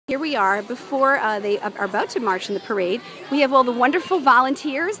Here we are before they are about to march in the parade. We have all the wonderful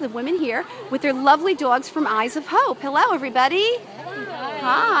volunteers, the women here, with their lovely dogs from Eyes of Hope. Hello, everybody.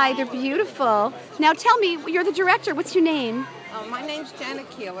 Hi, they're beautiful. Now tell me, you're the director. What's your name? My name's Janet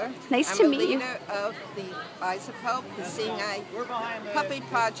Keeler. Nice to meet you. I'm the leader of the Eyes of Hope, the Seeing Eye Puppy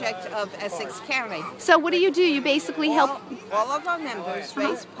Project of Essex County. So what do? You basically help? All of our members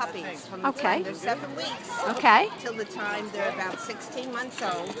raise puppies from the time they're 7 weeks till the time they're about 16 months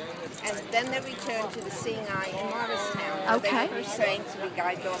old, and then they return to the Seeing Eye in Morristown. They were trained to be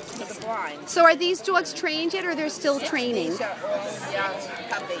guide dogs for the blind. So are these dogs trained yet, or they're still training? These are all young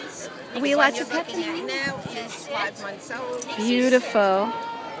puppies. Are we allowed to pet them? Looking at now is 5 months old. Beautiful.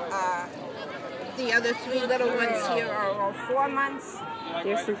 The other 3 little ones here are all 4 months.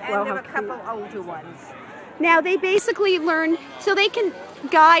 There's some And there are a couple older ones. Now they basically learn, so they can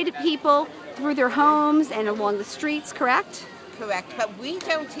guide people through their homes and along the streets, correct? Correct, but we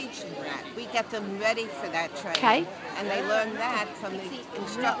don't teach them that. We get them ready for that training. Okay. And they learn that from the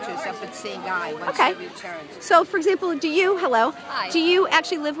instructors up at Seeing Eye once they return. So, for example, do you Hi. do you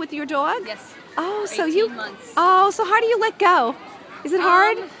actually live with your dog? Yes. Oh, so 18 months. Oh, so how do you let go? Is it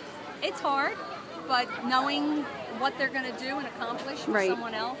hard? It's hard, but knowing what they're going to do and accomplish for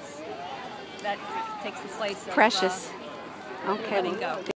someone else, that takes the place of Precious. Okay. letting go.